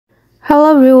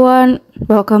Hello everyone,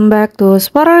 welcome back to our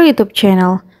YouTube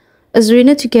channel. As we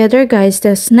know together guys,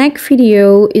 the snack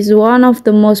video is one of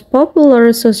the most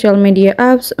popular social media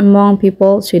apps among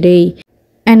people today.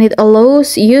 And it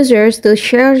allows users to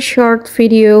share short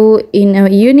video in a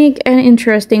unique and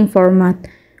interesting format.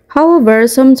 However,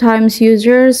 sometimes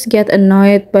users get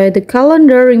annoyed by the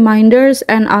calendar reminders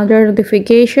and other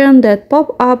notifications that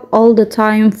pop up all the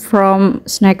time from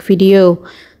snack video.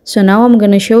 So now I'm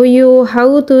gonna show you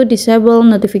how to disable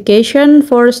notification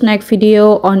for snack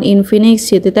video on Infinix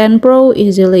CT10 Pro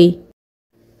easily.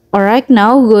 Alright,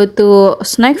 now go to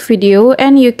snack video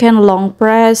and you can long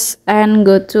press and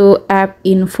go to app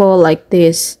info like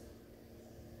this.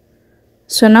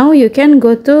 So now you can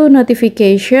go to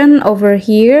notification over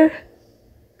here,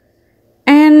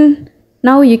 and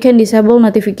now you can disable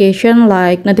notification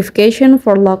like notification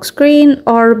for lock screen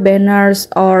or banners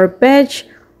or badge,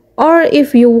 or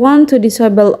if you want to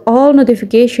disable all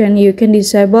notification, you can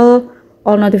disable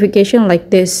all notification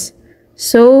like this.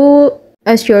 So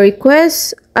as your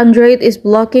request, Android is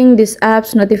blocking this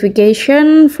app's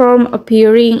notification from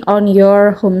appearing on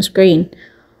your home screen.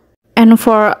 And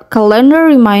for calendar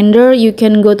reminder, you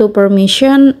can go to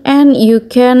permission and you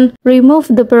can remove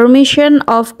the permission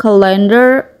of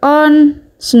calendar on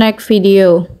snack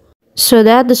video, so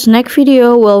that the snack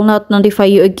video will not notify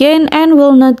you again and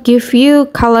will not give you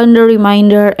calendar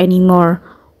reminder anymore.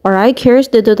 Alright, here's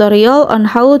the tutorial on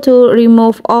how to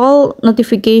remove all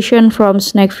notification from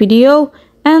snack video,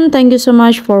 and thank you so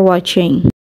much for watching.